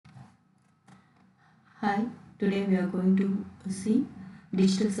Hi, today we are going to see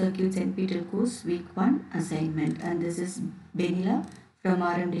Digital Circuits NPTEL course week 1 assignment, and this is Benila from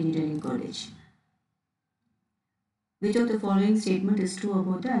RM Engineering College. Which of the following statement is true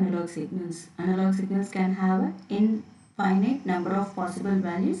about the analog signals? Analog signals can have an infinite number of possible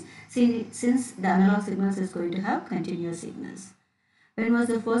values since the analog signals is going to have continuous signals. When was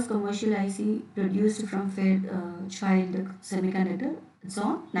the first commercial IC produced from Fairchild Semiconductor? It's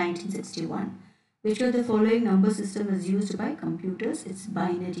on 1961. Which of the following number system is used by computers? It's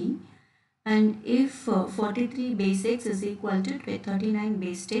binary. And if 43 base x is equal to 39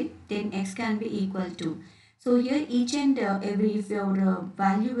 base 10, then x can be equal to. So here each and every, if your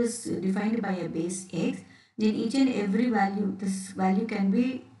value is defined by a base x, then each and every value, this value can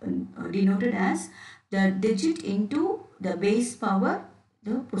be denoted as the digit into the base power,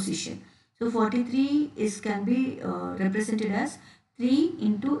 the position. So 43 can be represented as 3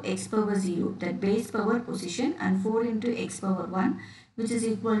 into x power 0, that base power position, and 4 into x power 1, which is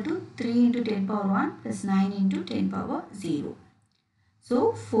equal to 3 into 10 power 1 plus 9 into 10 power 0.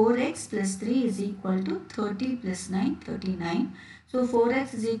 So 4x plus 3 is equal to 30 plus 9, 39. So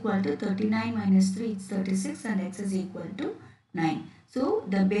 4x is equal to 39 minus 3 is 36 and x is equal to 9. So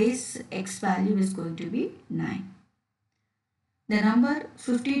the base x value is going to be 9. The number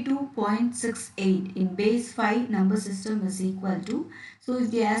 52.68 in base 5 number system is equal to, so if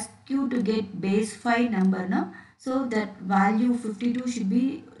they ask you to get base 5 number now, so that value 52 should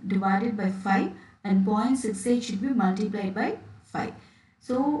be divided by 5 and 0.68 should be multiplied by 5.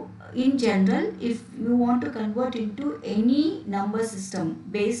 So in general, if you want to convert into any number system,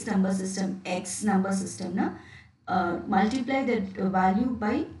 base number system, x number system, multiply that value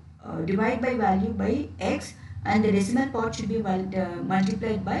by, divide by value by x, and the decimal part should be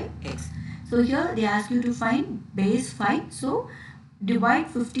multiplied by x. So here they ask you to find base 5. So divide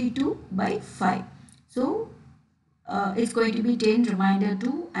 52 by 5. So it's going to be 10 remainder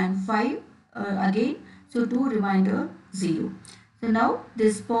 2 and 5 again. So 2 remainder 0. So now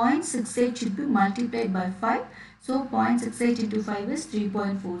this 0.68 should be multiplied by 5. So 0.68 into 5 is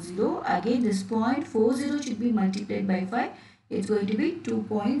 3.40. Again this 0.40 should be multiplied by 5. It's going to be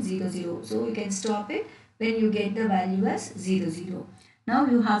 2.00. So you can stop it when you get the value as 00. Now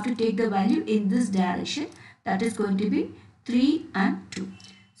you have to take the value in this direction. That is going to be 3 and 2.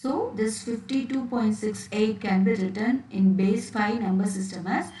 So this 52.68 can be written in base 5 number system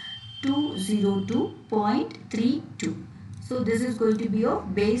as 202.32. So this is going to be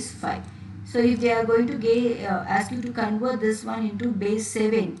of base 5. So if they are going to ask you to convert this one into base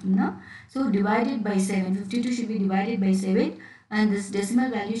 7, so divided by 7. 52 should be divided by 7 and this decimal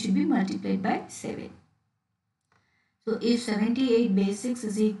value should be multiplied by 7. So if 78 base x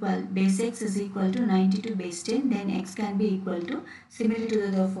is equal to 92 base 10, then x can be equal to, similar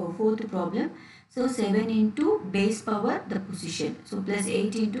to the fourth problem, so 7 into base power the position. So plus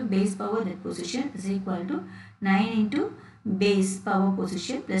 8 into base power that position is equal to 9 into base power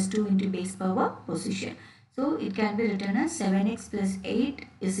position plus 2 into base power position. So it can be written as 7x plus 8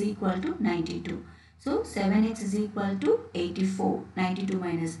 is equal to 92. So 7x is equal to 84. 92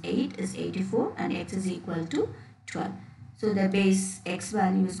 minus 8 is 84 and x is equal to 12. So the base x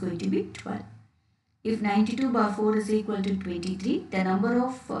value is going to be 12. If 92 bar 4 is equal to 23, the number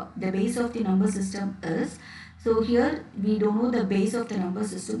of the base of the number system is, so here we don't know the base of the number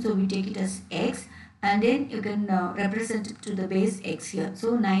system, so we take it as x and then you can represent it to the base x here.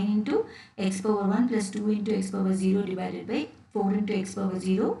 So 9 into x power 1 plus 2 into x power 0 divided by 4 into x power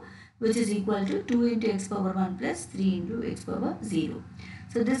 0, which is equal to 2 into x power 1 plus 3 into x power 0.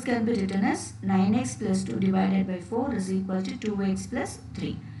 So this can be written as 9x plus 2 divided by 4 is equal to 2x plus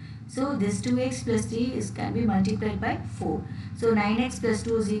 3. So this 2x plus 3 can be multiplied by 4. So 9x plus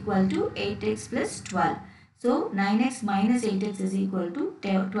 2 is equal to 8x plus 12. So 9x minus 8x is equal to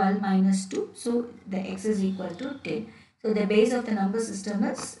 12 minus 2. So the x is equal to 10. So the base of the number system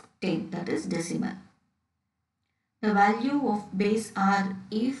is 10, that is decimal. The value of base r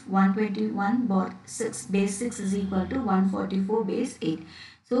if 121 bar 6 base 6 is equal to 144 base 8.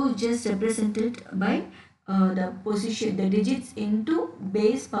 So just represent it by the position, the digits into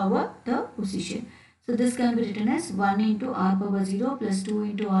base power the position. So this can be written as 1 into r power 0 plus 2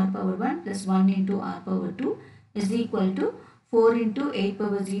 into r power 1 plus 1 into r power 2 is equal to 4 into 8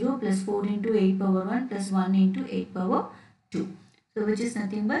 power 0 plus 4 into 8 power 1 plus 1 into 8 power 2. So which is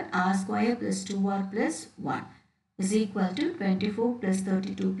nothing but r square plus 2r plus 1 is equal to 24 plus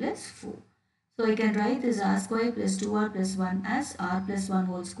 32 plus 4. So I can write this r square plus 2r plus 1 as r plus 1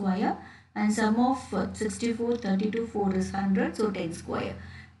 whole square, and sum of 64, 32, 4 is 100, so 10 square.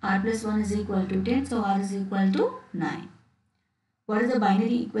 R plus 1 is equal to 10, so r is equal to 9. what is the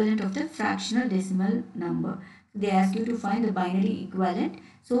binary equivalent of the fractional decimal number? They ask you to find the binary equivalent.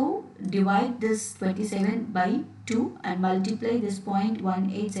 So divide this 27 by 2 and multiply this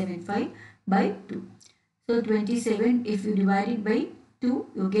 0.1875 by 2. So 27, if you divide it by 2,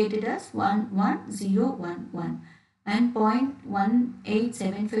 you get it as 11011, and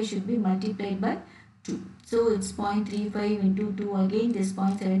 0.1875 should be multiplied by 2. So it's 0.35 into 2 again, this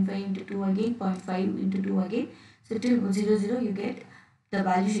 0.75 into 2 again, 0.5 into 2 again. So till 00 you get the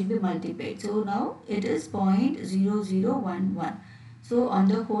value should be multiplied. So now it is 0.0011. So on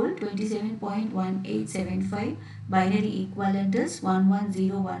the whole 27.1875 binary equivalent is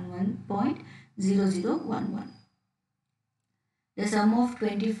 11011.0011. The sum of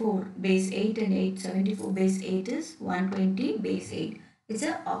 24 base 8 and 874 base 8 is 120 base 8. It's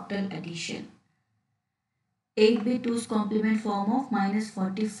an octal addition. 8-bit 2's complement form of minus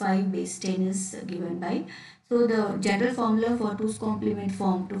 45 base 10 is given by. So the general formula for 2's complement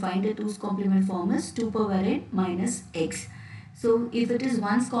form, to find the 2's complement form is 2 power n minus x. So if it is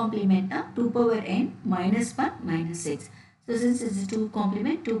 1's complement, 2 power n minus 1 minus x. So since it is 2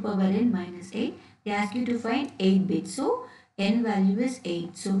 complement, 2 power n minus 8, they ask you to find 8 bits. So n value is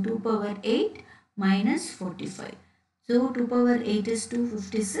 8. So 2 power 8 minus 45. So 2 power 8 is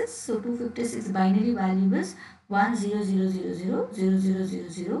 256. So 256 binary value is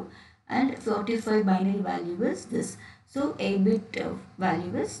 1000000000, and 45 binary value is this. So 8-bit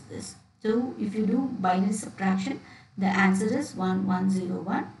value is this. So if you do binary subtraction, the answer is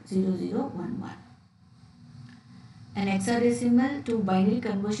 11010011. An hexadecimal to binary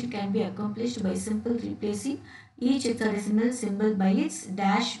conversion can be accomplished by simple replacing each hexadecimal symbol by its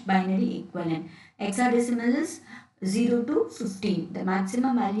dash binary equivalent. Hexadecimal is 0 to 15. The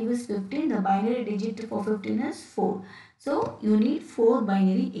maximum value is 15. The binary digit for 15 is 4. So you need 4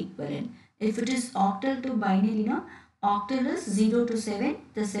 binary equivalent. If it is octal to binary, octal is 0 to 7.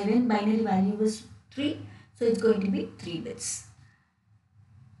 The 7 binary value is 3. So it's going to be 3 bits.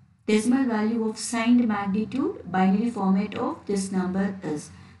 Decimal value of signed magnitude binary format of this number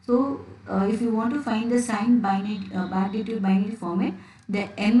is. So if you want to find the signed magnitude binary format, the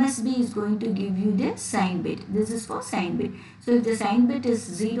MSB is going to give you the sign bit. This is for sign bit. So if the sign bit is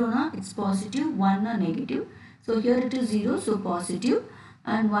 0, it's positive, 1 or negative. So here it is 0, so positive,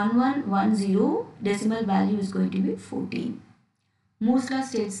 and 1110 decimal value is going to be 14. Moore's law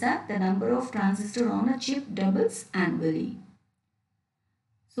states that the number of transistors on a chip doubles annually.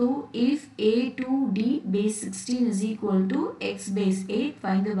 So if A to D base 16 is equal to X base 8,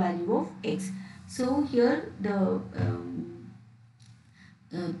 find the value of X. So here the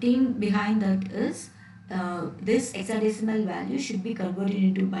thing behind that is this hexadecimal value should be converted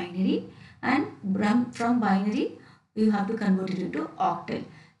into binary, and from binary you have to convert it into octal.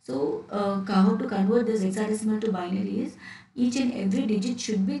 So how to convert this hexadecimal to binary is each and every digit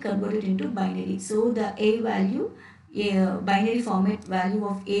should be converted into binary. So the A value, binary format value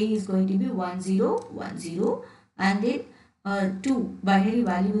of A is going to be 1010, and then 2 binary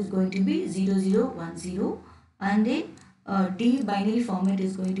value is going to be 0010, and then D binary format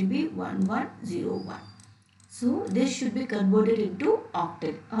is going to be 1101. So this should be converted into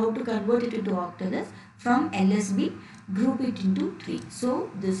octal. How to convert it into octal is from LSB, group it into 3. So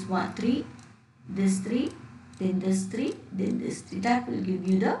this 3, this 3, then this 3, then this 3. That will give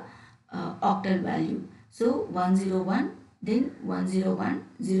you the octal value. So 101, then 101,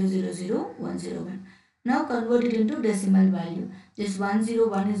 000, 101. Now convert it into decimal value. This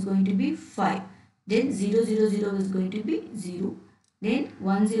 101 is going to be 5. Then 000 is going to be 0. Then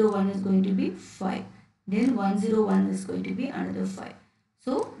 101 is going to be 5. Then 101 is going to be another 5.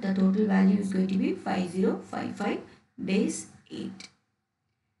 So the total value is going to be 5055 base 8.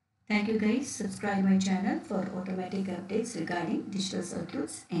 Thank you guys. Subscribe my channel for automatic updates regarding digital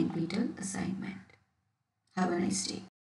circuits and NPTEL assignment. Have a nice day.